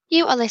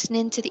You are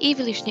listening to the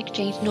Evolution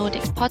Exchange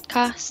Nordics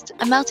podcast,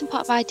 a melting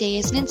pot of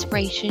ideas and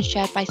inspiration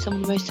shared by some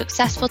of the most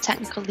successful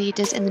technical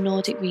leaders in the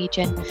Nordic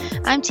region.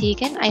 I'm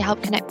Tegan, I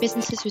help connect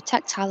businesses with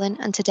tech talent,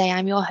 and today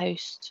I'm your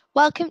host.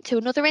 Welcome to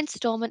another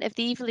instalment of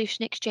the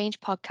Evolution Exchange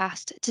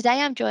podcast. Today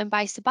I'm joined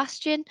by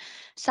Sebastian,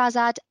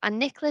 Sazad and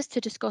Nicholas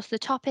to discuss the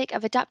topic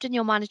of adapting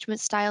your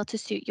management style to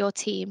suit your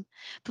team.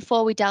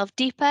 Before we delve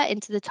deeper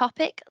into the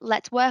topic,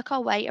 let's work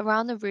our way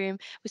around the room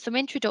with some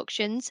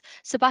introductions.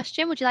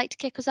 Sebastian, would you like to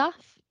kick us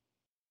off?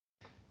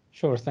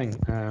 Sure thing.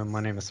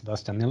 My name is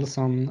Sebastian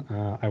Nilsson.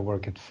 I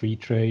work at Free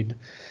Trade.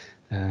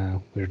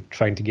 We're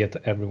trying to get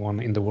everyone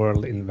in the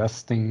world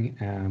investing.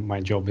 My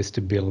job is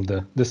to build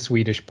the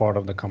Swedish part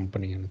of the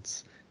company, and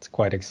it's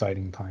quite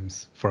exciting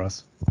times for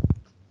us.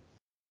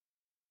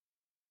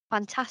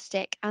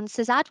 Fantastic. And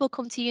Sazad, we'll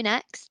come to you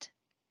next.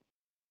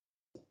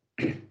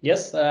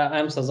 Yes,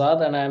 I'm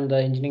Sazad and I'm the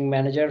engineering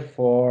manager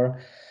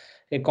for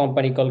a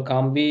company called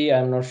Kambi.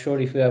 I'm not sure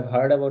if you have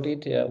heard about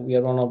it. We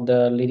are one of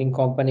the leading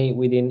company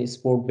within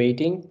sport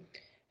betting,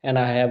 and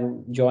I have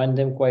joined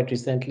them quite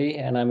recently,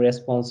 and I'm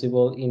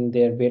responsible in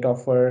their bet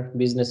offer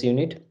business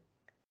unit.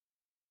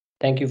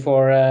 Thank you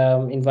for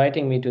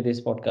inviting me to this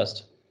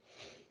podcast.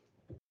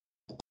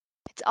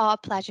 It's our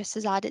pleasure,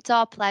 Sazad. It's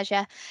our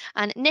pleasure.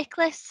 And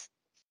Nicholas?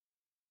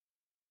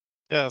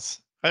 Yes.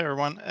 Hi,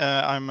 everyone.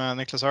 I'm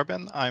Nicholas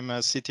Arbin. I'm a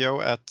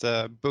CTO at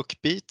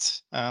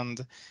BookBeat,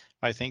 and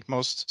I think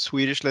most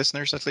Swedish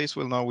listeners, at least,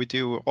 will know we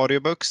do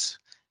audiobooks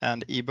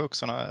and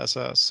ebooks as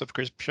a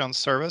subscription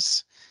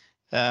service.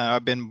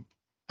 I've been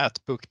at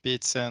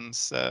BookBeat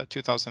since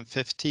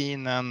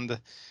 2015,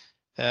 and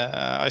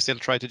I still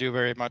try to do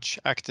very much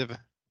active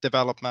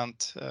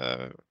development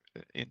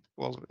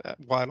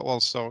while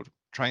also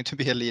trying to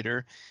be a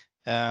leader.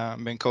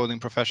 Been coding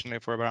professionally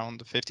for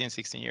around 15,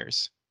 16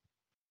 years.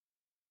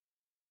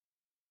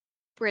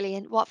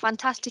 Brilliant. What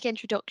fantastic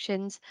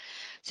introductions.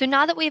 So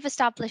now that we've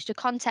established a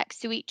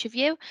context to each of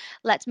you,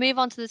 let's move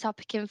on to the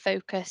topic in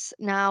focus.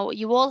 Now,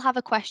 you all have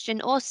a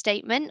question or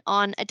statement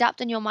on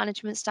adapting your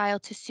management style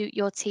to suit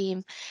your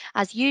team.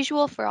 As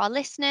usual, for our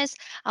listeners,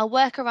 I'll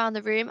work around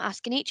the room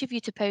asking each of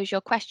you to pose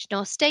your question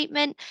or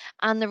statement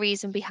and the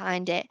reason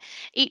behind it.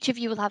 Each of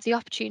you will have the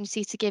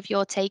opportunity to give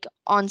your take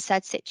on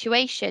said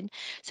situation.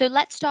 So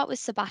let's start with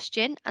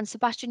Sebastian. And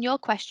Sebastian, your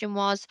question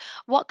was,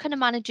 what can a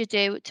manager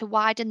do to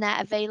widen their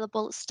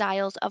available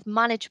styles of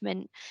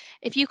management?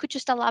 If you could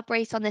just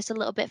elaborate on this a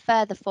little bit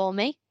further for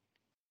me.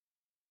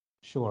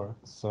 Sure.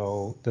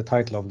 So the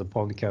title of the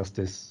podcast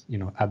is,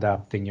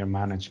 adapting your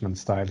management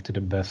style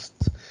to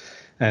best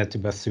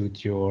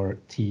suit your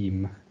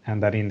team,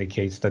 and that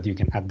indicates that you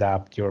can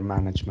adapt your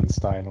management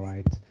style,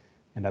 right?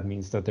 And that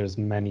means that there's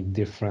many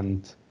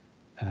different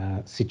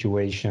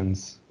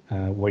situations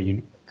where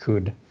you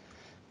could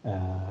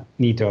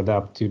need to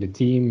adapt to the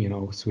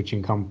team,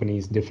 switching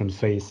companies, different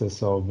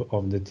phases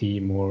of the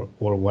team or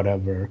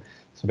whatever.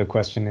 So the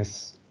question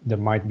is, there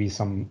might be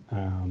some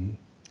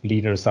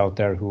leaders out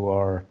there who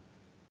are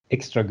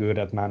extra good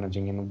at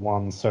managing in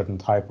one certain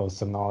type of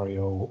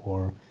scenario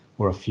or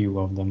a few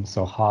of them.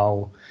 So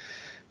how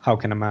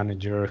can a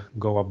manager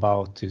go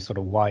about to sort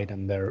of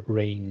widen their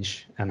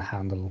range and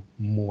handle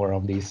more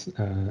of these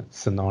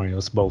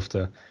scenarios, both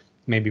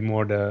maybe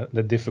more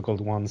the difficult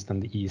ones than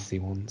the easy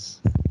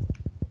ones?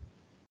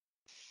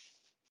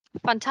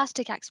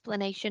 Fantastic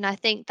explanation. I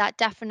think that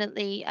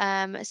definitely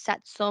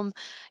sets some,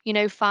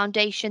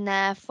 foundation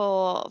there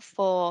for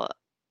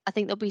I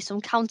think there'll be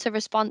some counter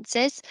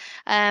responses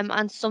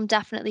and some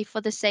definitely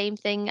for the same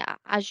thing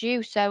as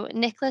you. So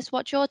Nicholas,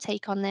 what's your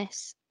take on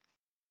this?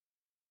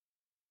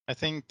 I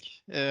think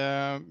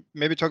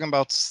maybe talking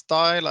about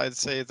style, I'd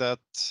say that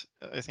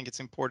I think it's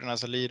important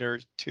as a leader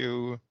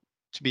to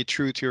be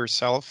true to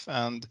yourself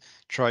and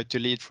try to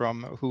lead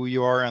from who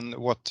you are and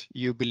what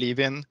you believe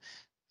in.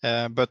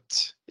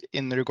 But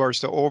in regards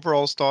to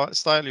overall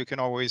style, you can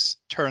always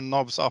turn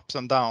knobs up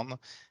and down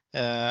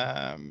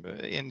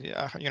in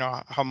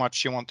how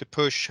much you want to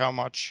push, how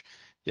much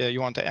you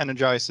want to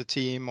energize the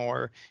team,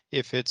 or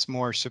if it's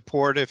more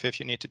supportive, if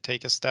you need to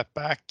take a step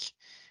back.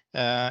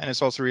 And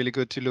it's also really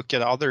good to look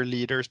at other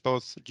leaders,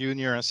 both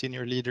junior and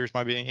senior leaders,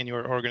 maybe in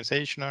your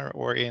organization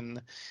or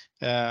in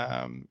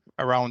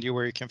around you,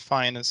 where you can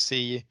find and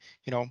see,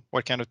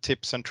 what kind of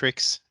tips and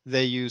tricks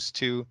they use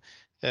to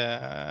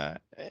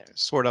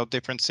sort out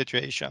different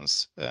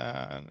situations,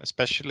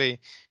 especially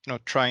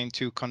trying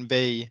to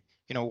convey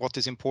what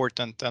is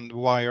important and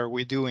why are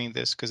we doing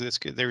this, because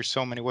there's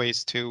so many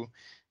ways to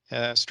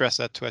stress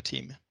that to a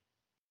team.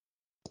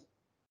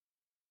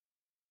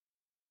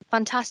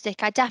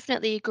 Fantastic. I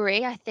definitely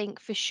agree. I think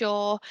for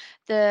sure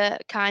the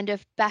kind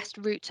of best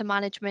route to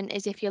management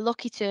is if you're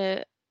lucky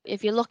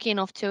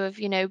enough to have,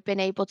 been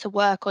able to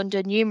work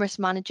under numerous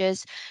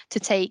managers to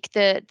take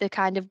the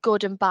kind of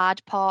good and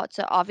bad parts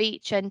of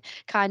each and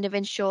kind of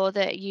ensure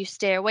that you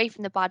steer away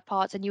from the bad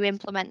parts and you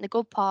implement the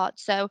good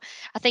parts. So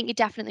I think you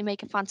definitely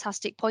make a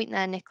fantastic point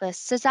there, Nicholas.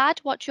 Sazad,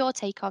 what's your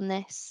take on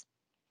this?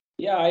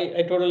 Yeah,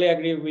 I totally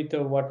agree with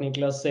what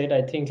Nicholas said.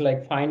 I think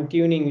like fine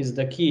tuning is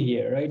the key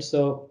here, right?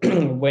 So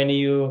when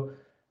you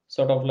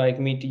sort of like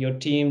meet your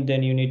team,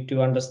 then you need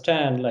to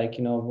understand like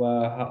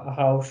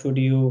how should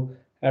you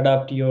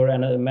adapt your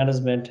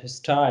management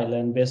style,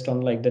 and based on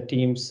like the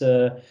team's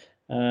the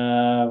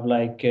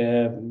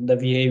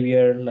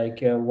behavior, like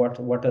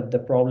what are the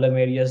problem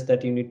areas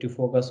that you need to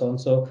focus on.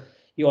 So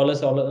you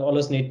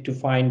always need to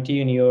fine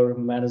tune your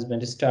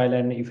management style,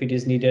 and if it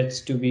is needed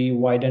to be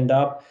widened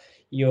up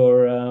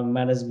your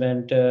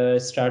management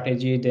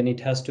strategy, then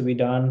it has to be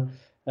done.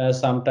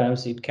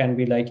 Sometimes it can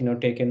be like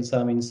taken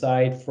some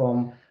insight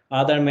from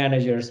other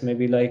managers,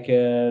 maybe like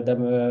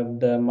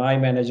the my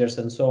managers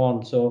and so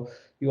on. So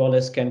you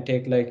always can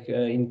take like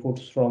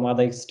inputs from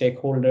other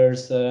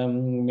stakeholders,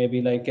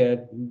 maybe like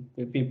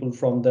people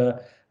from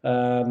the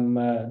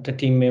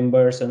team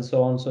members and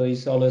so on. So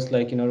it's always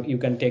like you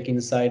can take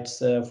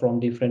insights from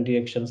different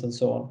directions and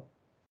so on.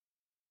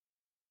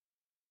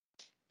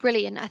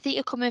 Brilliant. I think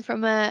you're coming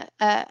from a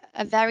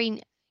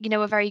very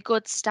a very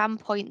good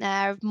standpoint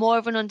there, more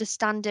of an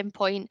understanding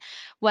point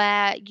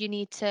where you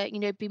need to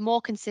be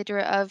more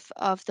considerate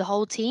of the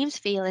whole team's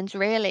feelings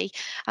really,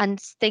 and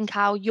think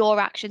how your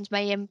actions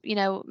may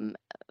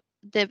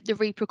the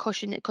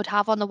repercussion it could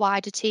have on the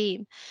wider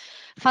team.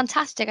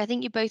 Fantastic. I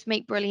think you both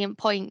make brilliant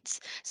points.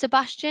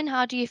 Sebastian,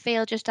 how do you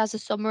feel just as a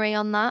summary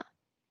on that?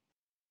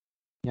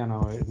 Yeah,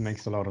 no, it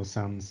makes a lot of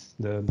sense.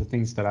 The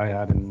things that I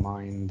had in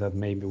mind that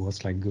maybe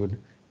was like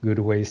good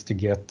ways to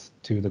get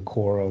to the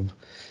core of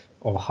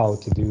how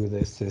to do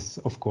this is,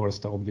 of course,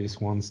 the obvious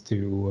ones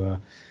to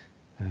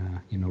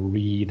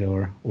read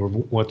or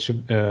watch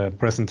a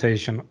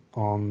presentation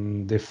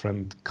on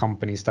different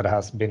companies that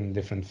has been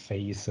different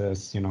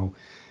phases.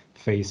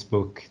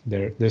 Facebook,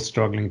 they're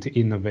struggling to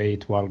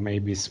innovate, while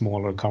maybe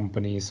smaller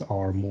companies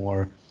are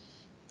more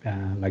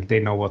like they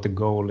know what the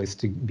goal is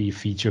to be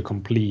feature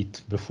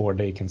complete before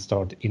they can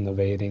start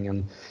innovating,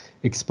 and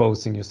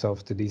exposing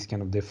yourself to these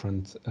kind of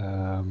different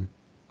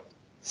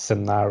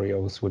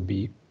scenarios would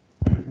be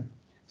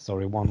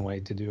one way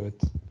to do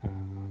it.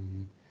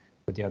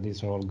 But yeah,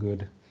 these are all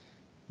good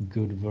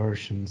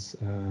versions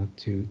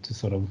to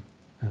sort of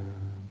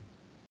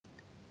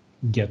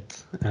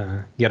get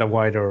a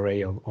wider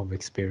array of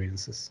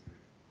experiences.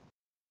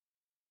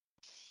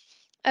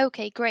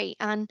 Okay, great.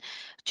 And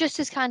just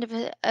as kind of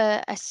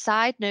a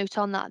side note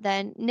on that,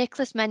 then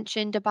Nicholas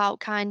mentioned about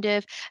kind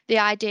of the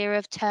idea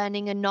of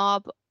turning a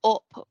knob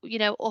up,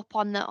 up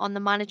on the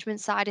management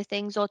side of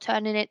things, or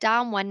turning it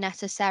down when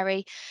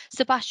necessary.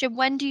 Sebastian,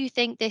 when do you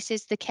think this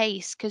is the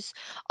case? Because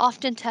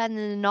often turning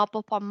the knob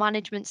up on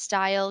management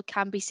style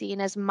can be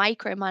seen as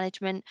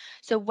micromanagement.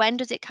 So when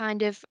does it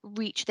kind of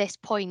reach this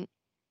point?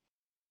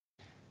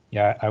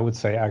 Yeah, I would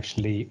say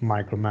actually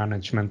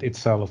micromanagement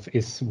itself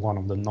is one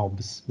of the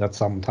knobs that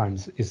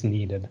sometimes is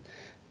needed.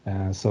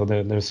 So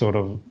there's sort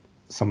of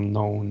some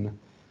known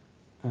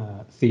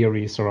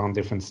theories around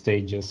different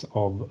stages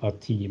of a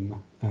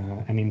team.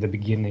 And in the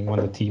beginning,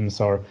 when the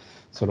teams are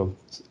sort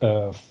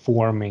of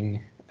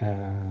forming,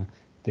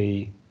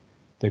 they're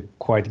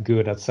quite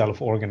good at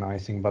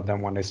self-organizing, but then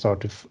when they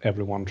start to,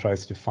 everyone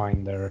tries to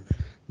find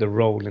the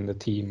role in the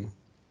team,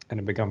 and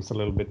it becomes a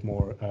little bit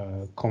more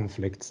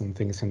conflicts and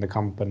things in the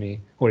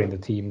company or in the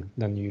team,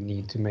 then you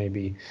need to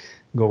maybe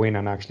go in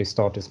and actually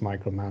start this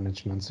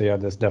micromanagement. So yeah,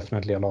 there's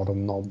definitely a lot of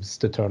knobs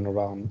to turn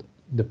around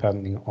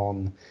depending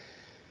on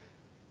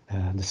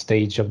the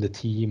stage of the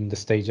team, the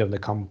stage of the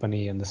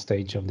company, and the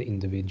stage of the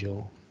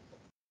individual.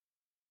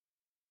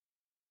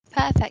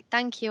 Perfect,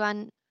 thank you.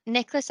 And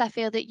Nicholas, I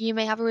feel that you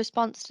may have a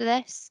response to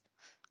this.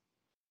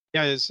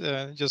 Yeah, it's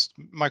just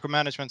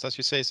micromanagement, as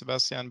you say,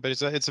 Sebastian, but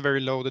it's a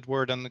very loaded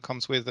word, and it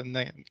comes with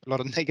a lot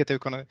of negative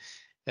kind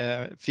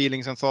of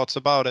feelings and thoughts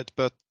about it.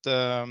 But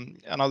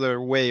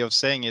another way of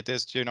saying it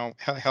is,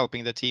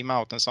 helping the team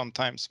out, and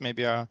sometimes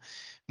maybe a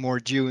more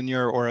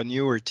junior or a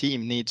newer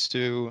team needs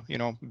to,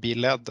 be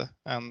led,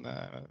 and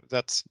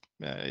that's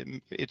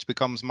it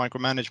becomes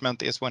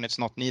micromanagement is when it's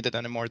not needed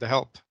anymore, the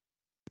help,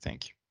 I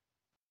think.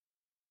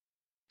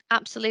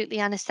 Absolutely,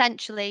 and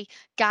essentially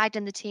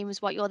guiding the team is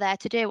what you're there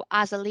to do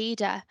as a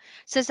leader.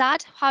 So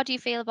Zad, how do you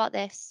feel about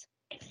this?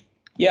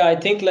 Yeah, I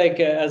think like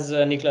as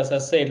Niklas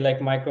has said, like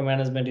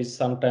micromanagement is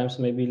sometimes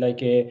maybe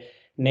like a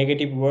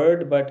negative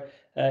word, but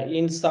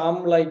in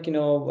some like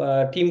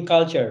team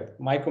culture,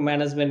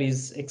 micromanagement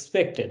is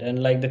expected,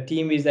 and like the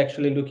team is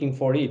actually looking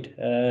for it.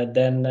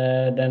 Then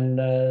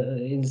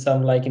in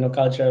some like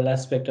cultural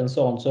aspect and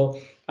so on. So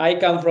I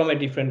come from a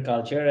different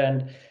culture,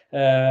 and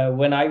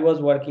when I was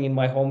working in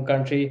my home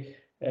country,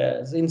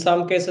 in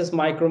some cases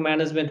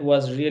micromanagement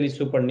was really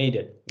super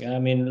needed. I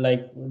mean,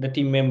 like the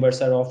team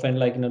members are often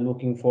like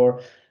looking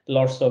for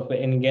lots of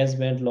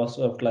engagement, lots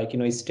of like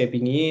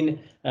stepping in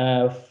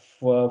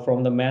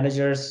from the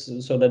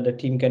managers so that the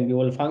team can be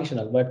well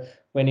functional. But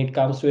when it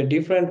comes to a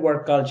different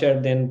work culture,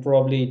 then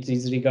probably it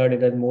is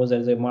regarded as more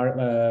as a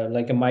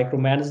like a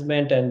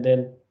micromanagement, and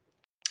then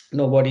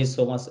nobody is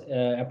so much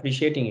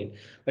appreciating it.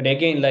 But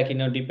again, like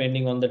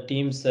depending on the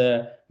team's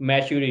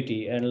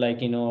maturity, and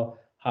like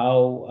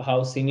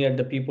how senior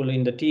the people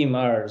in the team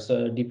are,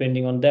 so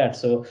depending on that.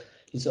 So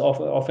it's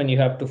often you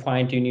have to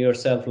fine tune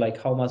yourself,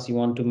 like how much you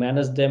want to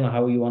manage them,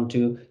 how you want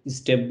to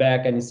step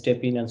back and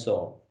step in, and so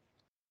on.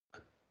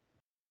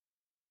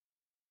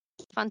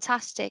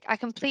 Fantastic. I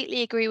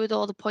completely agree with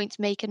all the points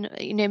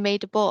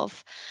made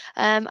above.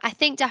 I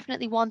think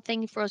definitely one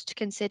thing for us to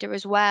consider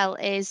as well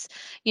is,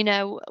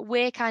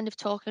 we're kind of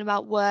talking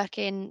about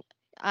working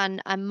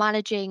and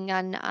managing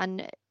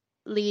and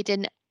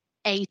leading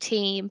a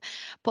team,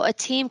 but a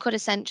team could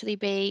essentially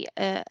be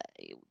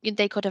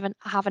they could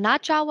have an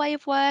agile way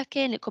of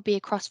working. It could be a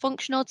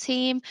cross-functional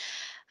team.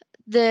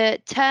 The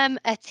term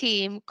a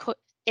team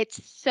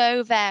it's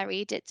so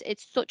varied,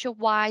 it's such a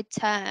wide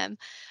term,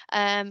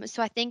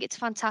 so I think it's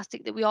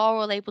fantastic that we are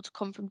all able to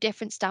come from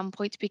different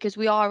standpoints because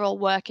we are all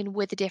working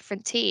with a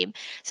different team.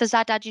 So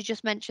Zadad, you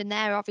just mentioned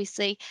there,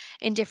 obviously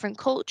in different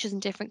cultures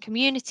and different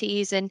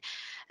communities, and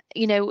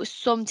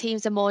some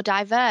teams are more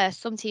diverse,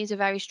 some teams are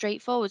very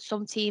straightforward,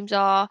 some teams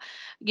are,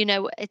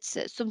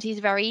 some teams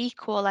are very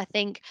equal. I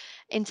think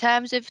in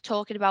terms of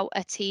talking about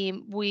a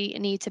team, we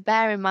need to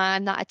bear in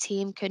mind that a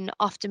team can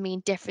often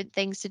mean different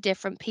things to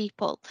different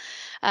people,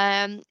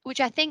 which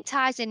I think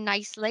ties in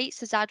nicely.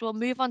 So Zad, we'll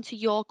move on to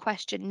your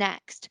question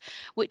next,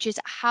 which is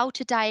how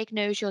to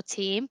diagnose your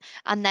team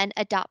and then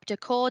adapt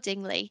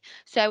accordingly.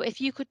 So if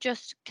you could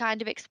just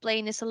kind of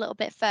explain this a little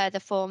bit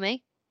further for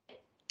me.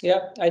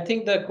 Yeah, I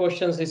think the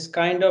questions is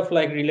kind of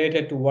like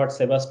related to what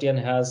Sebastian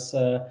has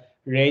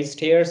raised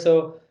here.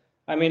 So,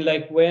 I mean,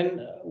 like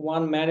when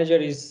one manager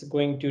is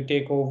going to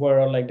take over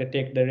or like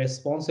take the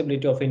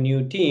responsibility of a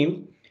new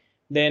team,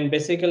 then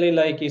basically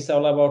like it's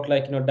all about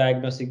like,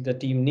 diagnosing the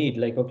team need,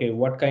 like, okay,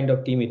 what kind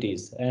of team it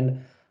is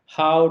and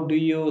how do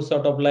you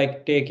sort of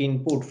like take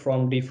input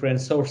from different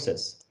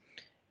sources.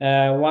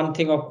 One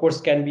thing, of course,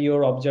 can be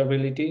your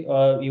observability,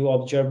 or you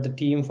observe the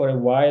team for a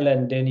while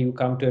and then you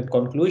come to a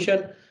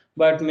conclusion,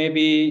 but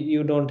maybe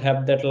you don't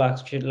have that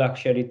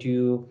luxury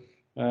to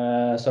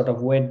sort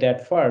of wait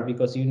that far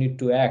because you need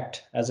to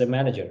act as a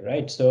manager,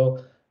 right?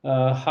 So,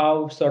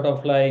 how sort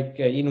of like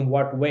in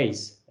what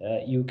ways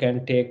you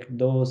can take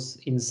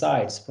those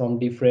insights from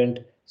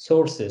different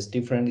sources,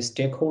 different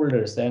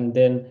stakeholders, and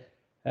then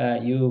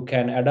you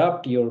can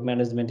adapt your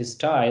management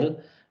style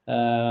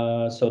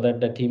so that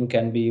the team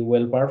can be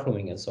well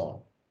performing and so on.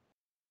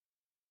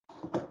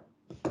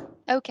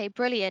 Okay,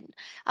 brilliant.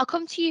 I'll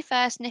come to you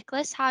first,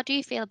 Nicholas. How do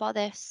you feel about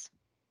this?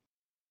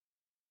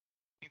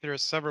 I think there are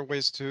several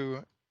ways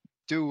to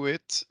do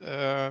it.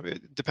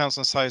 It depends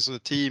on the size of the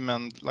team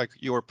and like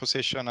your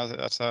position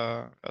as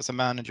a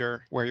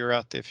manager, where you're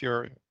at, if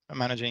you're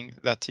managing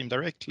that team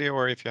directly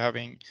or if you're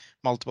having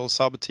multiple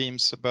sub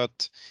teams.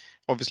 But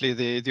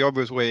obviously the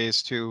obvious way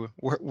is to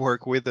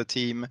work with the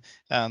team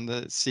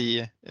and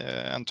see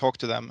and talk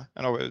to them,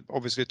 and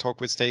obviously talk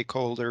with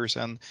stakeholders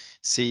and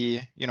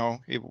see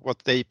what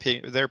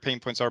their pain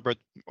points are, but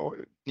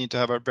need to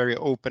have a very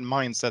open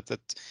mindset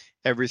that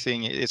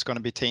everything is going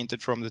to be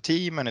tainted from the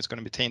team, and it's going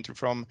to be tainted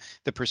from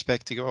the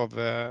perspective of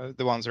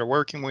the ones that are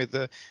working with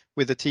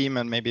the team,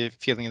 and maybe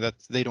feeling that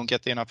they don't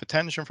get enough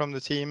attention from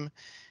the team.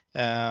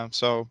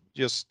 So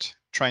just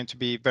trying to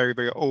be very,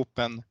 very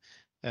open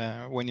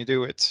when you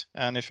do it.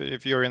 And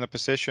if you're in a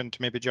position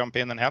to maybe jump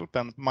in and help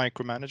and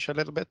micromanage a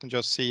little bit and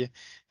just see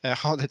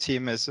how the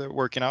team is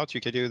working out,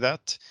 you can do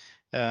that.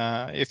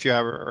 If you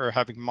are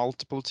having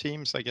multiple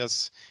teams, I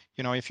guess,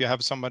 if you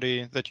have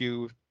somebody that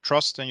you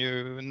trust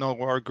and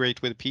are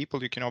great with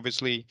people, you can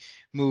obviously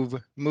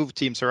move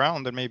teams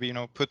around and maybe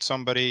put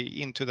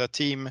somebody into that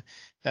team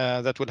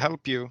that would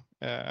help you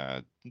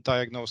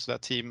diagnose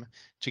that team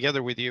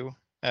together with you.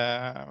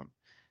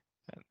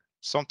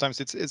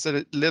 Sometimes it's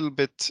a little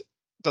bit,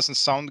 doesn't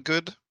sound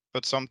good,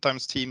 but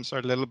sometimes teams are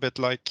a little bit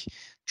like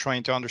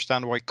trying to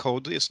understand why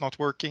code is not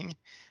working.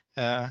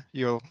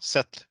 You'll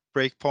set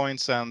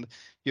breakpoints and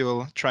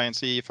you'll try and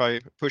see, if I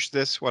push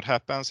this, what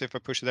happens if I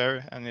push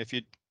there, and if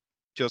you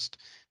just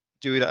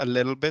do it a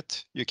little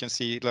bit, you can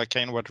see like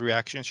kind of what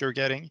reactions you're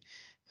getting,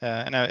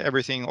 and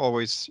everything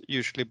always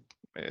usually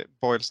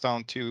boils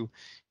down to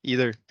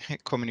either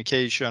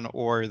communication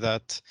or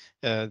that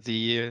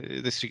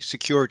the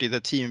security,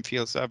 the team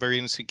feels a very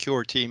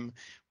insecure team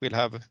will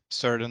have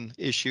certain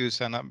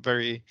issues, and a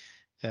very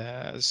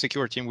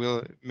secure team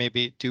will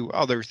maybe do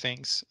other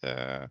things.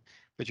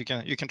 But you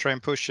can try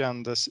and push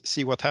and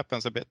see what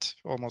happens a bit,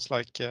 almost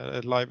like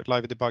live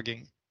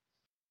debugging.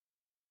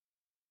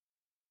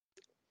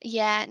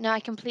 Yeah, no,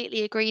 I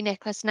completely agree,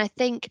 Nicholas. And I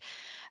think,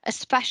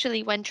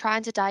 especially when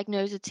trying to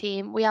diagnose a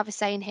team, we have a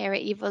saying here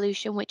at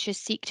Evolution, which is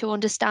seek to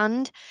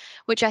understand,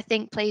 which I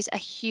think plays a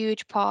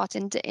huge part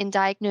in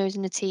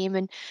diagnosing a team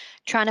and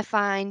trying to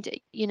find,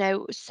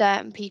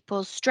 certain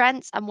people's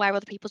strengths and where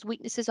other people's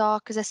weaknesses are.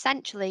 Because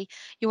essentially,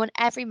 you want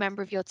every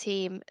member of your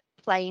team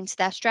playing to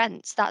their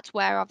strengths. That's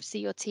where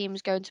obviously your team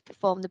is going to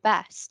perform the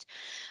best.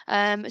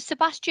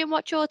 Sebastian,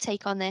 what's your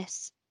take on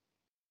this?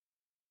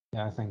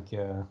 Yeah, I think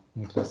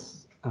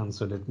Niklas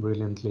answered it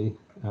brilliantly.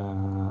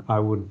 I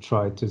would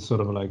try to sort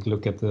of like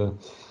look at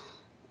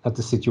at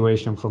the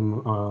situation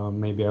from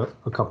maybe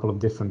a couple of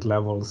different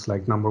levels.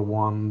 Like number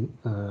one,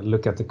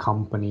 look at the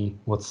company,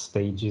 what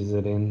stage is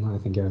it in? I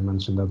think I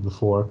mentioned that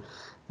before.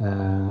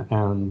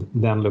 And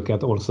then look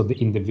at also the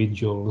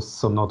individuals,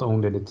 so not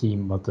only the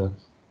team, but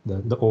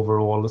the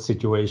overall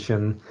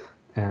situation,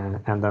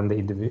 and then the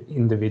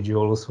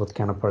individuals, what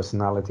kind of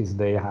personalities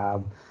they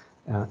have,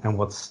 and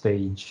what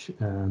stage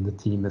the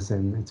team is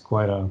in. It's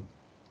quite a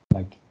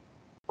like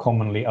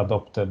commonly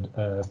adopted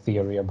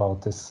theory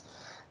about this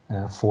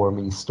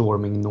forming,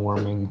 storming,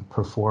 norming,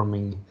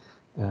 performing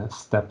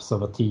steps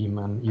of a team.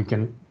 And you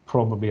can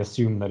probably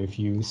assume that if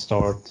you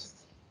start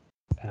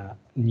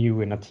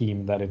new in a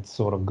team, that it's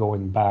sort of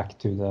going back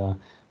to the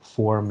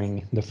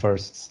forming, the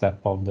first step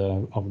of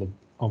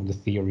the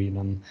theory.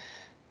 Then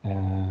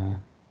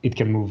it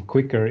can move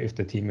quicker if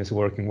the team is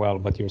working well,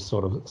 but you're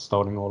sort of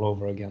starting all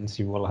over again.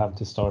 So you will have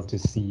to start to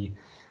see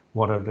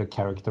what are the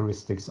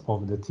characteristics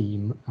of the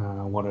team,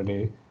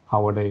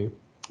 how are they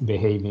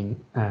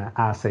behaving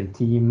as a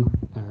team,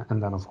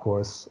 and then of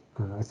course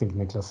I think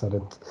Niklas said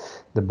it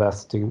the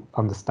best, to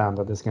understand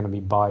that there's going to be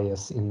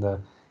bias in the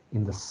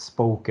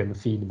spoken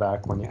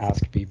feedback when you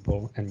ask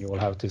people, and you will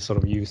have to sort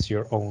of use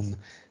your own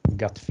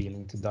gut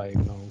feeling to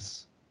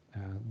diagnose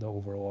the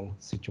overall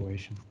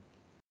situation.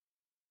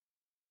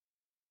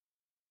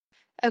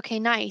 Okay,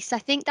 nice. I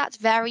think that's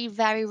very,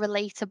 very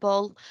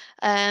relatable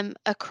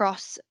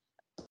across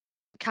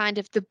kind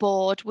of the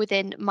board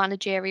within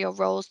managerial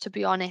roles, to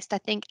be honest. I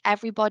think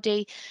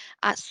everybody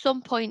at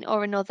some point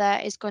or another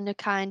is going to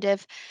kind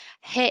of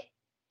hit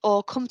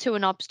or come to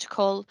an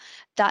obstacle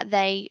that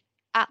they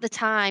at the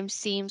time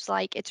seems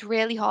like it's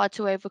really hard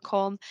to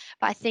overcome.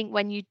 But I think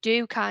when you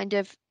do kind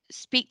of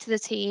speak to the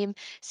team,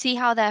 see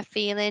how they're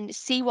feeling,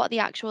 see what the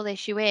actual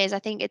issue is, I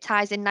think it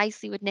ties in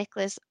nicely with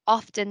Nicholas.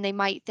 Often they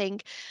might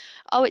think,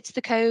 oh, it's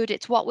the code,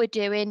 it's what we're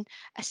doing.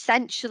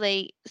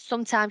 Essentially,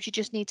 sometimes you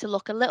just need to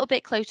look a little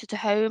bit closer to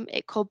home.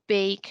 It could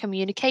be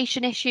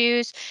communication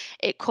issues.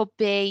 It could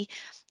be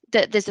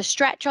that there's a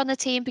stretch on the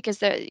team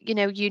because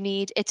you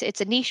need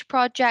it's a niche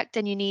project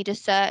and you need a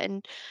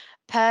certain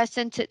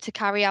person to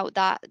carry out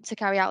that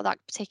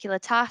particular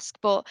task.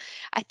 But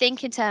I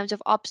think in terms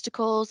of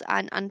obstacles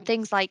and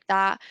things like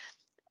that,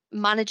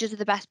 managers are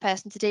the best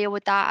person to deal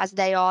with that, as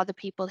they are the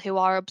people who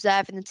are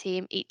observing the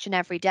team each and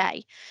every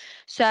day.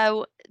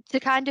 So to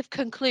kind of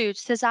conclude,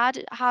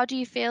 Sazad, how do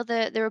you feel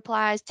the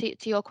replies to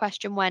your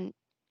question went?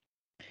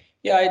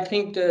 Yeah, I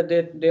think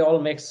they all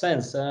make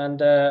sense,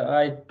 and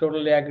I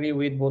totally agree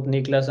with both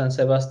Niklas and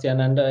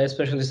Sebastian, and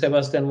especially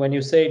Sebastian when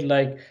you said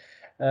like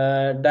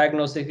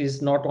diagnostic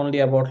is not only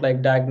about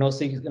like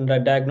diagnosing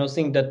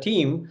the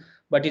team,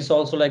 but it's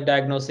also like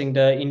diagnosing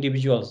the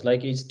individuals,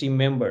 like each team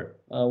member,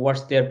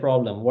 what's their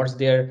problem, what's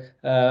their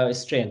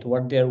strength,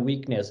 what their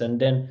weakness, and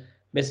then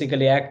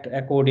basically act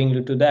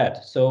accordingly to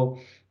that. So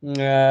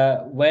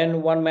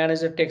when one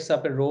manager takes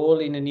up a role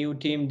in a new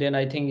team, then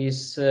I think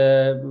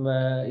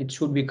it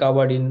should be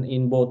covered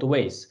in both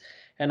ways,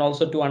 and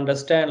also to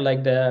understand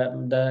like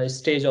the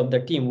stage of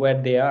the team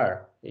where they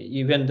are,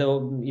 even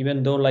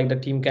though like the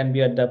team can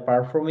be at the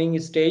performing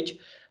stage,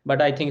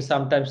 but I think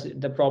sometimes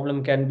the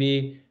problem can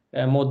be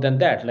more than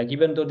that. Like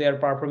even though they are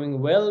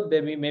performing well,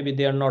 maybe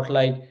they are not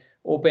like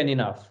open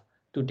enough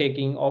to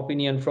taking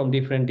opinion from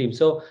different teams.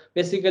 So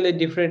basically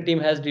different team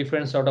has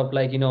different sort of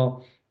like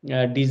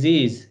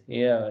disease,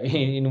 yeah,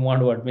 in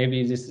one word.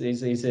 Maybe it's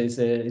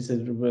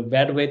a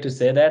bad way to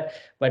say that,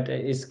 but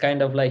it's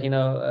kind of like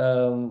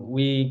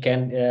we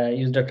can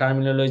use the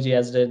terminology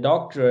as the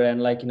doctor,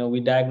 and like we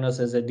diagnose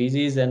as a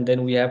disease, and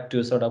then we have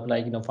to sort of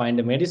like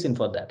find a medicine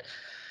for that.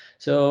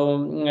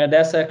 So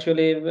that's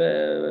actually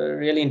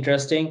really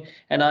interesting.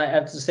 And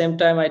at the same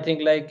time, I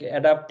think like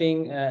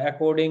adapting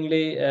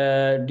accordingly,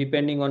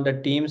 depending on the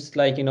teams,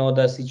 like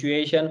the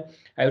situation.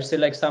 I would say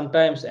like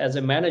sometimes as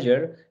a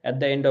manager, at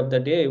the end of the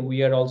day,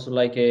 we are also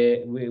like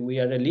we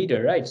are a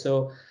leader, right?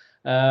 So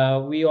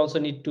we also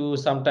need to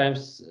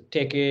sometimes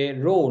take a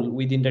role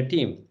within the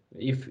team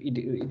if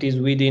it is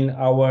within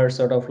our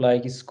sort of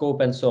like scope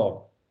and so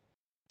on.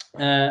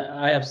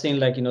 I have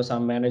seen like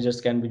some managers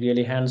can be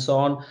really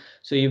hands-on.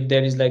 So if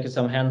there is like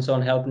some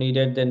hands-on help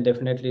needed, then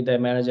definitely the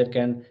manager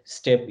can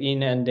step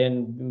in and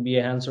then be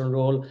a hands-on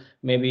role.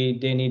 Maybe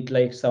they need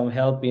like some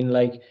help in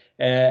like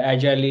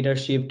agile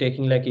leadership,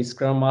 taking like a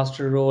scrum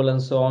master role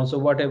and so on. So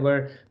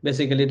whatever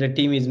basically the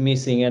team is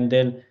missing, and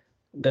then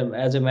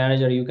as a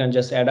manager you can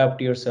just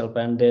adapt yourself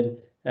and then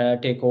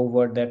take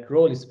over that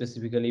role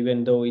specifically,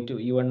 even though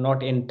you are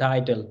not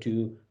entitled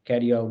to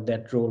carry out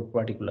that role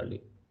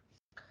particularly.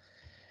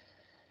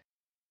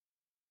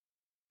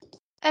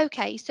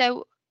 Okay,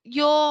 so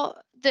you're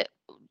the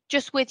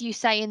just with you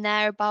saying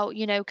there about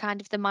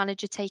kind of the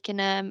manager taking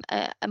a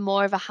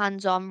more of a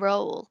hands-on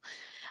role.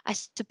 I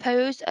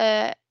suppose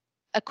a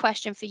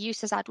question for you,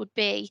 Sazad, would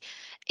be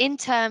in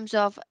terms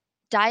of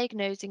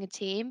diagnosing a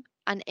team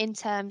and in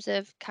terms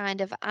of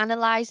kind of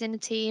analyzing a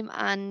team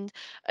and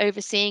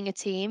overseeing a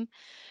team.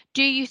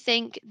 Do you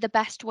think the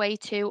best way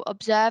to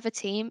observe a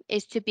team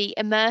is to be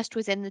immersed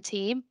within the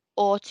team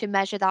or to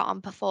measure that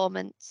on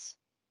performance?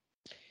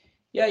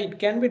 Yeah, it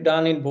can be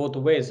done in both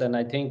ways, and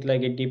I think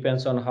like it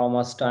depends on how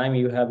much time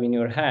you have in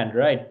your hand,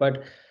 right?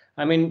 But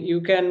I mean,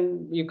 you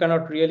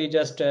cannot really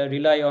just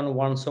rely on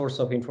one source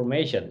of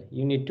information.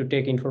 You need to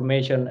take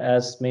information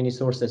as many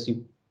sources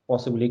you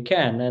possibly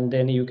can, and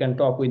then you can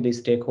talk with the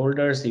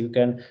stakeholders, you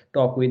can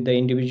talk with the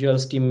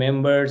individuals, team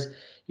members,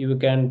 you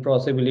can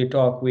possibly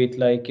talk with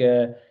like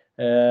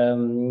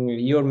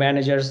your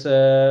managers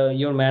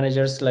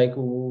like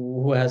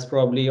who has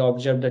probably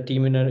observed the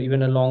team in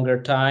even a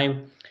longer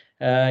time.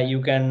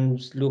 You can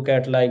look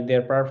at like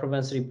their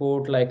performance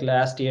report like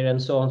last year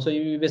and so on, so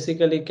you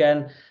basically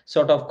can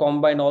sort of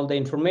combine all the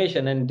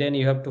information, and then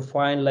you have to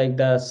find like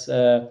this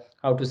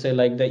how to say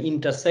like the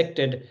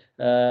intersected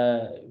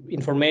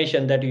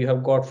information that you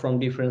have got from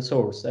different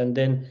source, and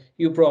then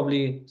you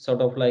probably sort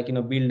of like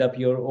build up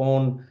your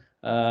own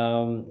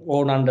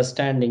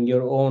understanding,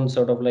 your own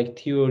sort of like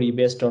theory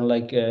based on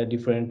like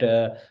different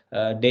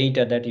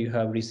data that you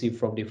have received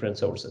from different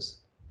sources.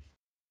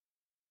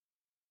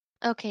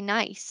 Okay,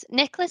 nice.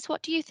 Nicholas,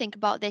 what do you think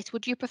about this?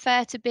 Would you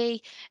prefer to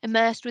be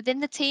immersed within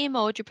the team,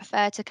 or would you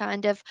prefer to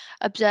kind of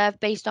observe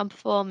based on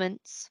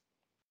performance?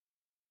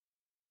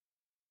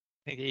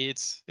 I think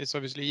it's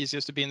obviously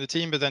easiest to be in the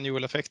team, but then you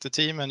will affect the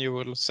team and you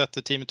will set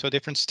the team to a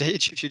different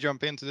stage if you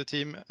jump into the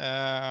team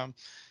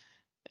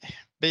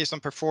based on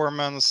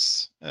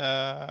performance.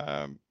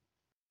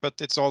 But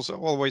it's also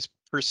always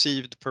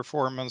perceived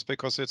performance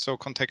because it's so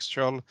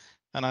contextual,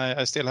 and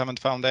I still haven't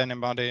found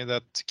anybody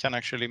that can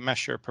actually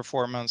measure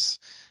performance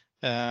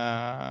in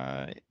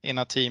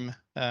a team.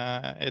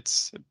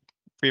 It's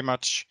pretty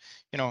much,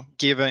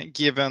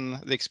 given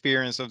the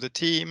experience of the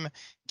team,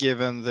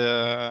 given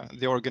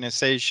the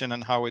organization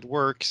and how it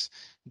works,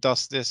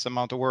 does this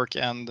amount of work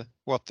and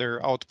what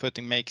they're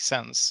outputting make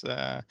sense?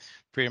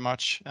 Pretty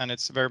much, and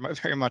it's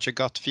very much a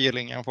gut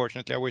feeling.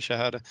 Unfortunately, I wish I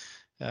had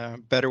a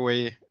better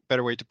way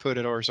to put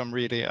it, or some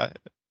really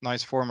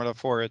nice formula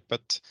for it,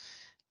 but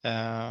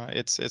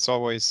it's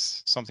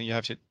always something you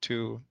have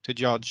to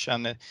judge.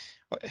 And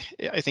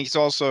I think it's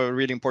also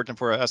really important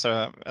for as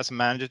a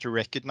manager to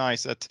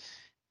recognize that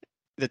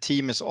the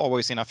team is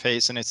always in a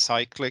phase and it's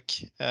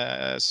cyclic.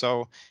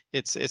 So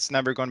it's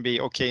never going to be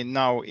okay.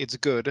 Now it's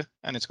good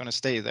and it's going to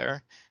stay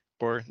there.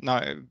 Or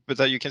now, but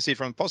that you can see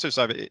from the positive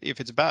side. If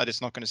it's bad,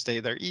 it's not going to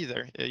stay there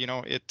either.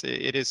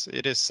 It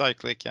is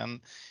cyclic, and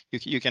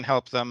you can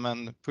help them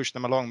and push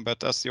them along.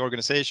 But as the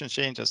organization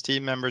change, as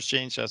team members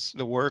change, as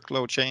the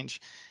workload change,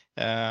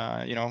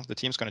 the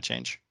team's going to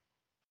change.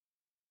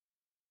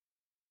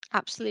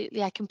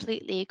 Absolutely, I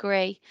completely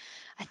agree.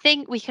 I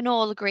think we can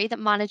all agree that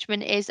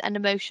management is an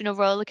emotional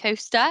roller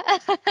coaster.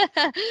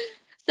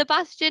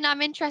 Sebastian,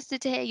 I'm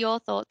interested to hear your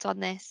thoughts on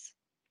this.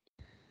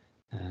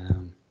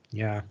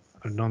 Yeah,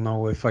 I don't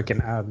know if I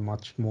can add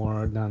much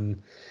more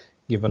than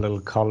give a little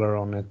color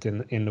on it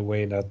in the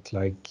way that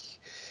like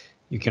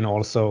you can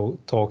also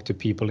talk to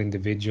people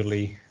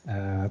individually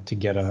to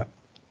get a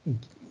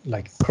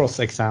like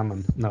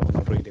cross-examine. No,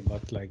 not really,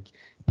 but like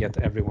get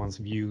everyone's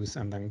views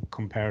and then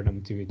compare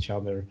them to each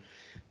other.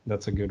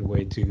 That's a good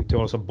way to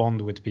also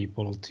bond with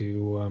people,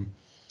 to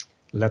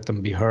let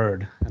them be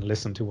heard and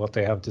listen to what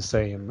they have to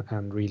say,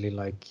 and really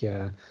like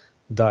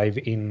dive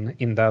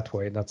in that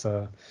way. That's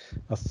a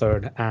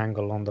third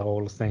angle on the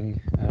whole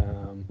thing.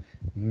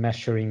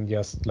 Measuring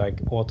just like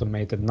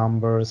automated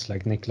numbers,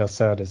 like Niklas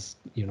said, is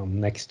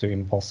next to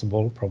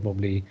impossible,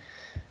 probably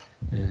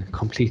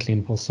completely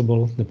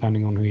impossible,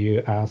 depending on who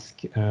you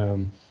ask.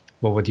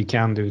 But what you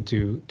can do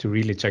to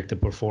really check the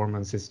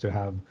performance is to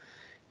have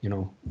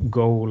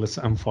goals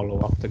and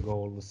follow up the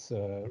goals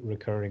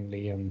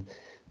recurringly, and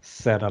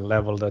set a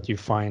level that you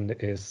find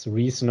is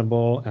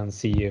reasonable, and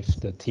see if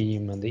the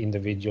team and the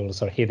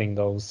individuals are hitting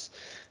those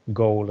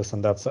goals.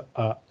 And that's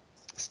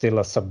still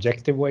a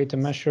subjective way to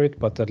measure it,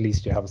 but at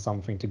least you have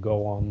something to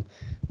go on,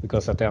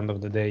 because at the end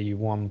of the day you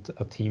want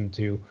a team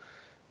to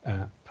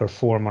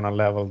perform on a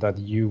level that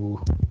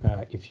you,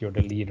 if you're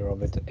the leader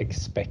of it,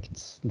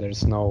 expects.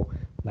 There's no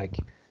like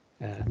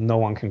no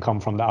one can come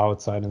from the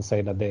outside and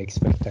say that they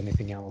expect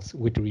anything else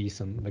with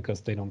reason,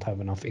 because they don't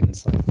have enough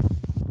insight.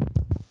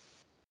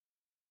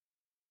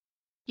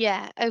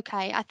 Yeah,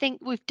 okay. I think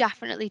we've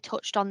definitely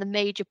touched on the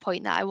major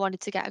point that I wanted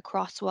to get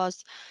across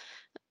was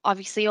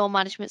obviously all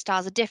management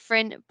styles are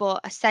different, but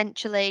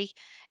essentially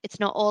it's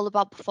not all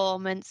about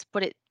performance,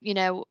 but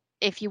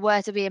if you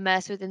were to be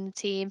immersed within the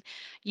team,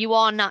 you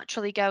are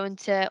naturally going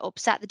to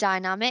upset the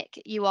dynamic.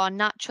 You are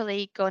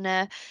naturally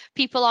gonna,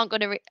 people aren't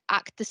going to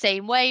act the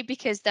same way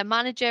because their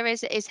manager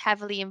is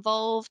heavily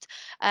involved.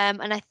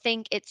 And I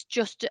think it's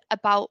just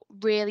about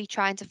really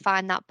trying to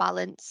find that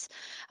balance,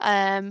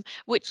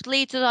 which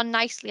leads us on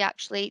nicely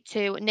actually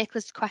to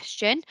Nicholas'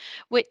 question,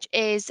 which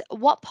is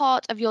what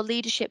part of your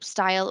leadership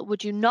style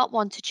would you not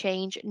want to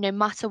change no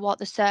matter what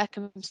the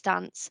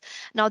circumstance?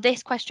 Now,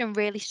 this question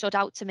really stood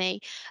out to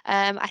me.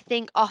 I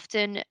think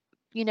often,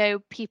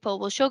 people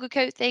will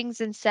sugarcoat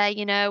things and say,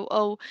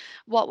 oh,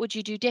 what would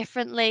you do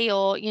differently?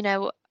 Or,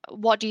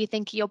 what do you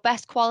think are your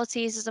best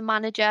qualities as a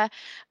manager?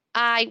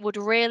 I would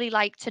really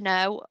like to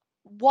know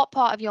what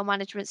part of your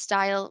management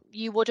style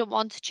you wouldn't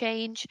want to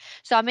change.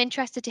 So I'm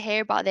interested to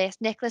hear about this.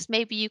 Nicholas,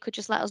 maybe you could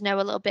just let us know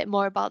a little bit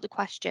more about the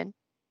question.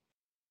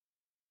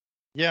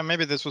 Yeah,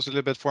 maybe this was a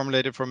little bit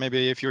formulated for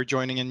maybe if you're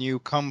joining a new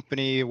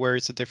company where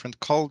it's a different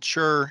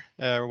culture,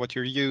 what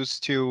you're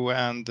used to,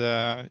 and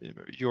the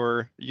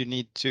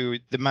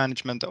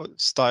management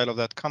style of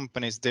that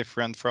company is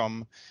different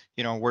from,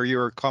 where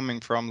you're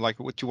coming from. Like,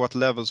 to what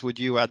levels would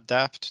you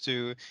adapt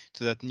to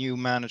that new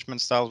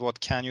management style? What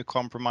can you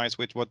compromise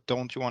with? What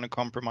don't you want to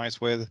compromise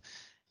with?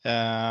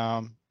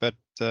 But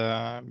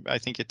I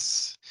think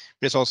it's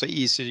also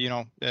easy,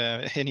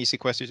 an easy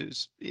question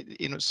is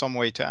in some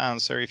way to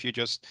answer if you're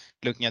just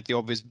looking at the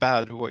obvious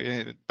bad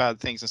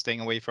things and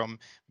staying away from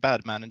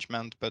bad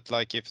management. But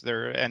like, if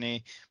there are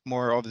any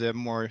more of the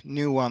more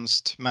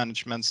nuanced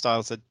management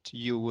styles that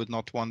you would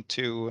not want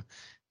to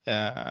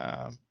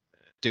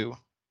do.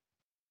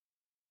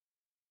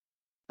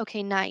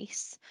 Okay,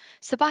 nice.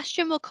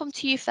 Sebastian, we'll come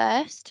to you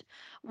first.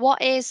 What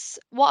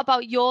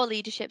about your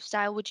leadership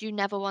style would you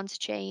never want to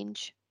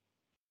change?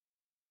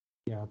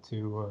 Yeah,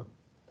 to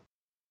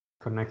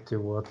connect to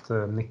what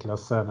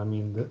Nicholas said, I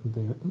mean,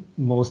 the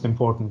most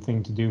important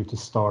thing to do to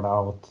start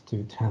out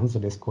to answer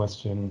this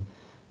question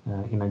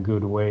in a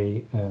good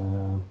way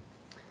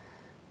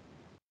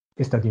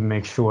is that you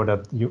make sure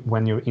that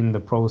when you're in the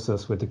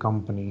process with the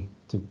company,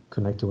 to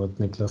connect to what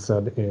Nicholas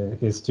said,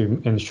 is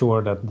to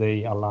ensure that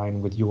they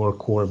align with your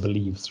core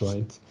beliefs,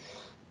 right?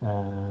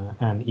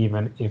 And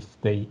even if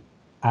they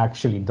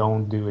actually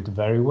don't do it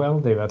very well,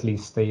 they've at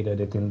least stated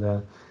it in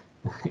the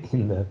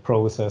in the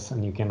process,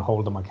 and you can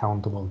hold them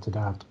accountable to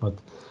that. But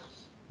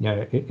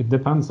yeah, it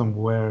depends on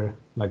where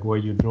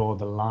you draw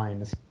the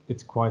line.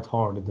 It's quite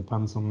hard. It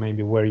depends on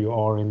maybe where you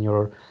are in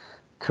your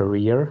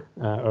career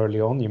early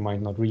on. You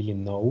might not really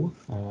know,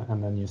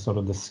 and then you sort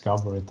of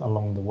discover it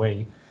along the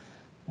way,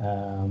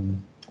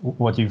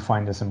 what you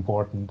find is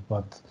important.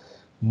 But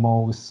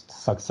most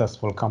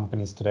successful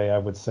companies today, I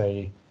would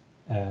say,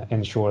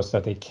 ensures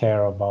that they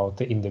care about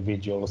the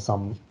individual.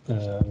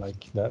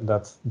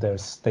 That's their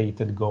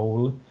stated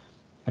goal,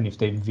 and if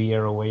they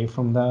veer away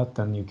from that,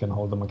 then you can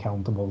hold them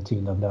accountable to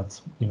that.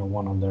 That's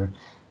one of their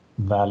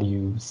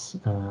values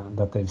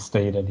that they've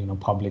stated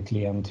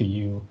publicly and to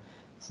you.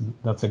 So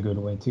that's a good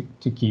way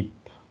to keep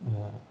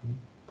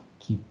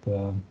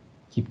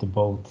the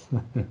boat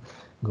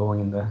going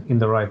in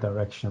the right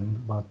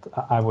direction. But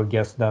I would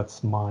guess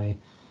that's my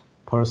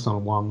personal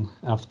one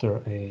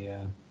after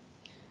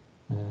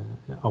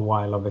a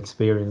while of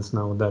experience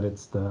now, that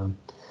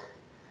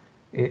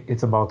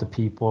it's about the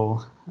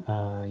people.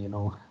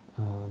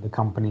 The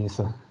companies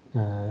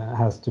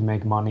has to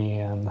make money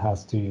and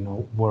has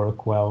to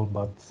work well,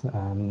 but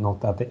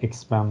not at the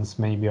expense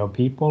maybe of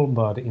people,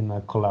 but in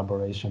a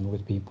collaboration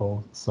with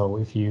people. So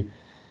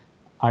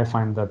I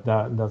find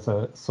that's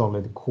a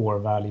solid core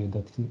value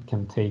that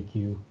can take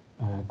you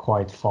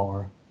quite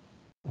far.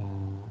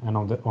 And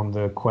on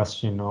the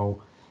question of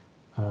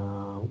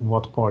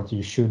what part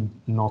you should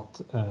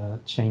not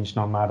change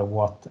no matter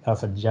what,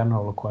 as a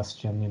general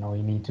question,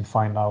 you need to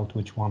find out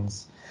which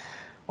ones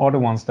are the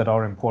ones that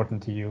are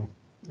important to you,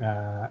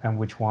 and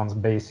which ones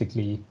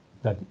basically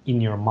that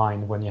in your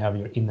mind, when you have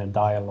your inner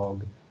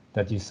dialogue,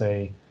 that you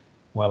say,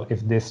 well,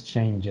 if this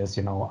changes,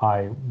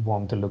 I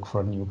want to look for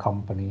a new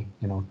company.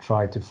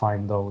 Try to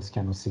find those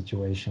kind of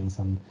situations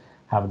and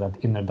have that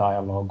inner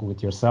dialogue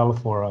with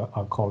yourself or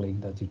a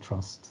colleague that you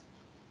trust.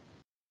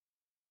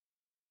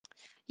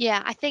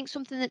 Yeah, I think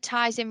something that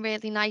ties in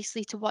really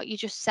nicely to what you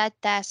just said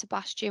there,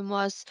 Sebastian,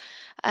 was,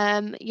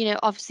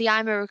 obviously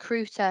I'm a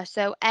recruiter,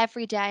 so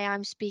every day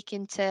I'm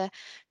speaking to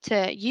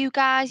you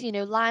guys,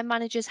 line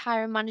managers,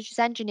 hiring managers,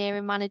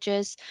 engineering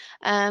managers.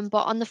 But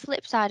on the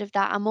flip side of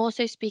that, I'm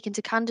also speaking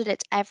to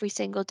candidates every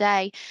single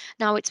day.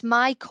 Now, it's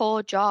my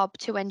core job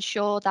to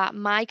ensure that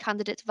my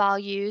candidates'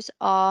 values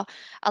are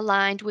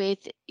aligned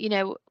with,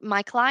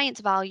 my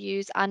clients'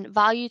 values, and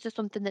values are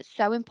something that's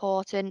so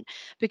important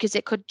because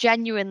it could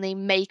genuinely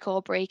make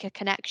or break a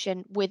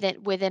connection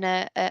within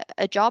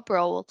a job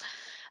role.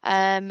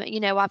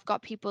 I've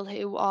got people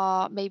who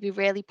are maybe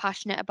really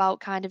passionate about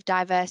kind of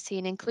diversity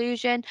and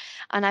inclusion,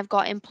 and I've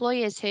got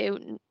employers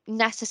who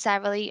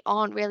necessarily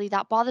aren't really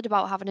that bothered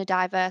about having a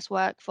diverse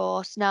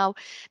workforce. Now,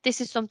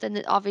 this is something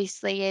that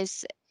obviously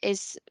is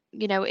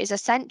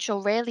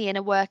essential really in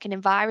a working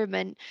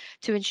environment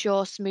to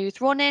ensure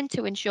smooth running,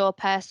 to ensure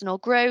personal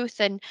growth,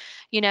 and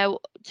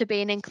to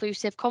be an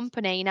inclusive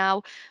company.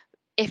 Now,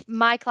 if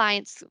my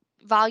client's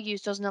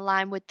values doesn't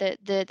align with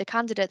the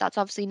candidate, that's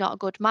obviously not a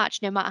good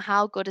match, no matter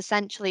how good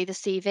essentially the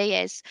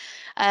CV is.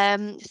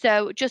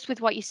 So just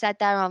with what you said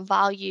there on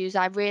values,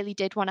 I really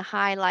did want to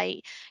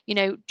highlight,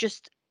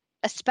 just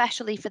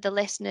especially for the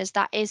listeners,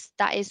 that is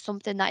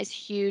something that is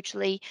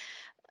hugely,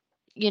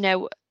 you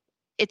know,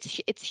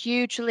 it's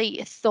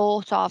hugely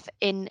thought of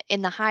in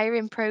the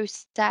hiring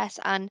process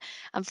and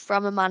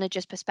from a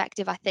manager's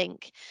perspective, I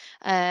think.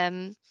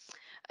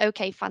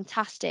 Okay,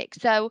 fantastic.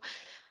 So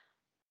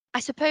I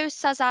suppose,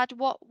 Sazad,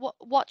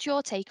 what's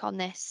your take on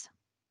this?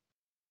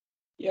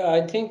 Yeah,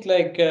 I think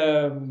like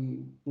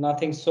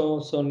nothing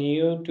so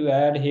new to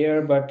add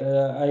here, but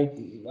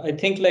I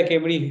think like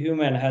every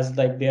human has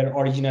like their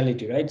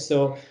originality, right?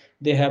 So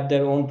they have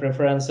their own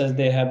preferences,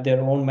 they have their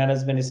own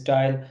management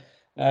style.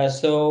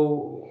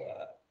 So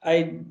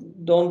I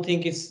don't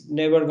think it's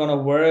never gonna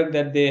work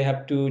that they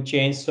have to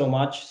change so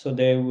much. So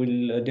they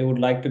would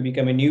like to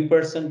become a new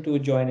person to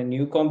join a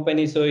new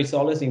company. So it's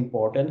always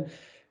important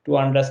to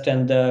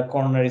understand the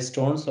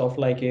cornerstones of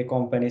like a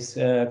company's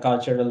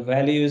cultural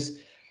values,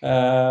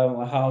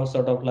 how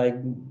sort of like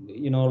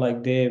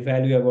like they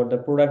value about the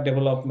product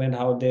development,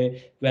 how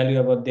they value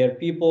about their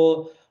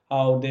people,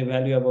 how they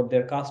value about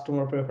their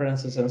customer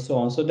preferences, and so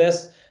on. So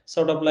that's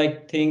sort of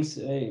like things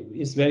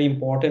is very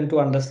important to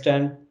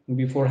understand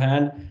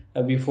beforehand,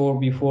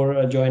 before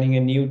joining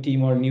a new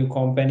team or new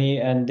company.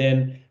 And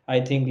then I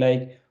think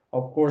like,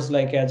 of course,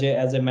 like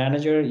as a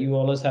manager, you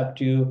always have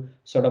to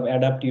sort of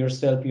adapt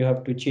yourself, you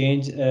have to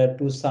change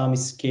to some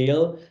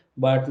scale,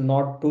 but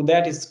not to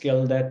that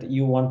scale that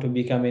you want to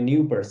become a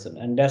new person,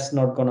 and that's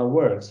not gonna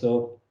work.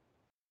 So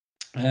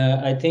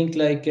I think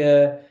like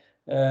at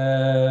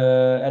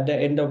the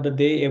end of the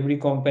day, every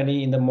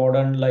company in the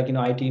modern like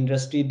IT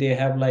industry, they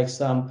have like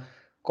some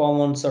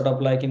common sort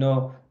of like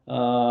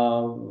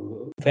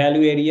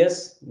value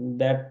areas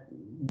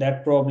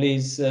that probably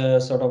is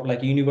sort of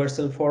like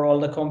universal for all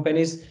the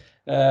companies.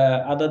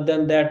 Other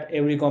than that,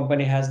 every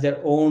company has their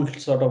own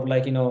sort of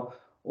like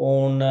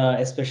own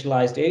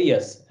specialized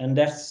areas, and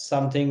that's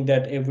something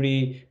that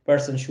every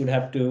person should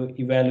have to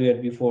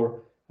evaluate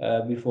before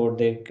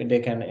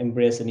they can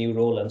embrace a new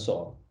role and so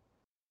on.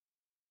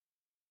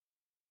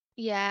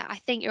 Yeah, I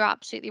think you're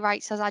absolutely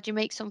right, Sazad. You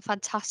make some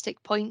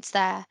fantastic points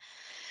there.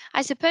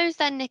 I suppose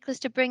then, Nicholas,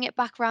 to bring it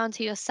back around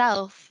to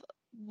yourself,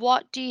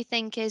 what do you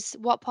think is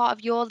what part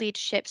of your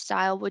leadership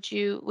style would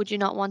you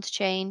not want to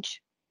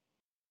change?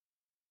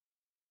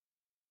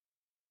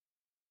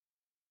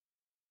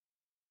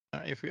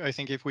 I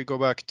think if we go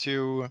back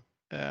to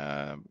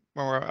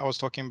where I was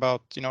talking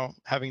about,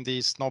 having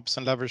these knobs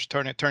and levers,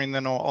 turning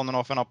them on and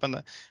off and up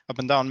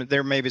and down.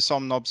 There may be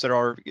some knobs that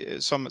are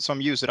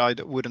some use that I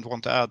wouldn't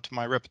want to add to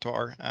my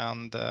repertoire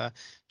and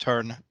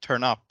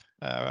turn up.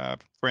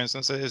 For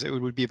instance, it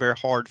would be very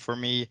hard for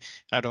me.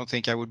 I don't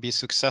think I would be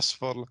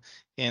successful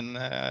in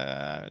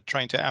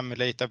trying to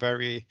emulate a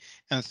very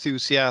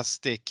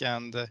enthusiastic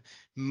and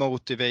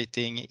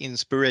motivating,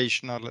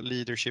 inspirational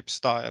leadership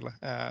style.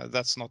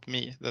 That's not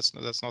me. That's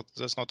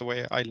not the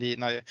way I lead.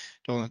 And I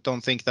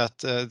don't think that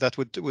that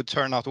would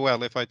turn out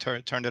well if I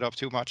turned it up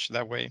too much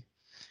that way.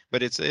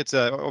 But it's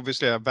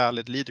obviously a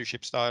valid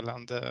leadership style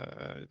and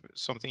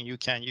something you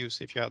can use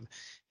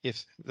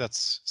if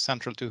that's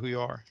central to who you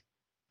are.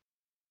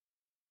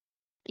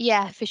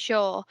 Yeah, for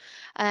sure.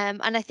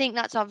 And I think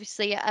that's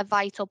obviously a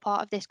vital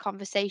part of this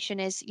conversation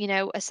is,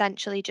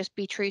 essentially just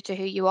be true to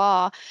who you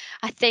are.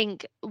 I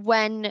think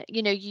when,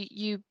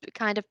 you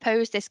kind of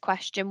pose this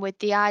question with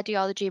the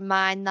ideology in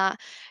mind that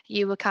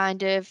you were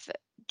kind of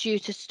due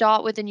to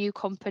start with a new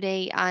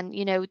company and,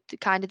 the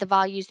kind of the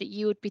values that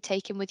you would be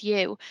taking with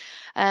you.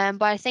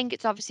 But I think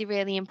it's obviously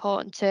really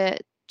important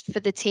for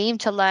the team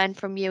to learn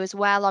from you as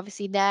well.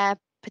 Obviously, they're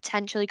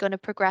potentially going to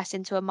progress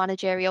into a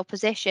managerial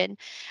position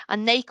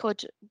and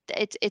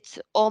it's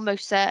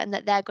almost certain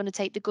that they're going to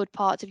take the good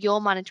parts of your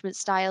management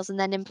styles and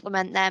then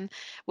implement them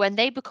when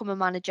they become a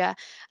manager.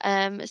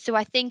 So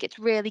I think it's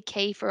really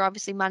key for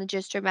obviously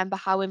managers to remember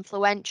how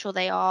influential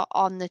they are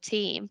on the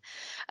team.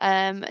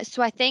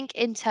 So I think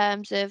in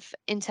terms of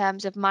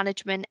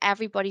management,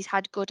 everybody's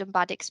had good and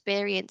bad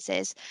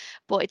experiences,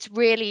 but it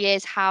really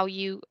is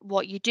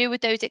what you do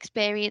with those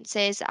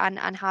experiences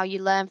and how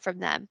you learn from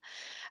them.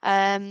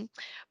 Um,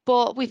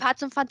 but we've had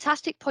some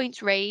fantastic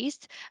points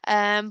raised.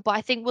 But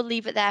I think we'll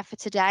leave it there for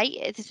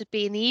today. This has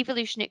been the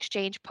Evolution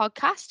Exchange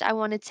podcast. I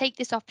want to take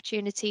this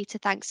opportunity to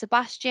thank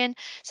Sebastian,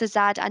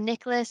 Sazad, and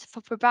Nicholas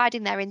for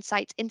providing their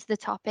insights into the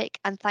topic,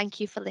 and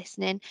thank you for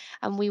listening.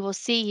 And we will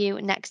see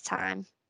you next time.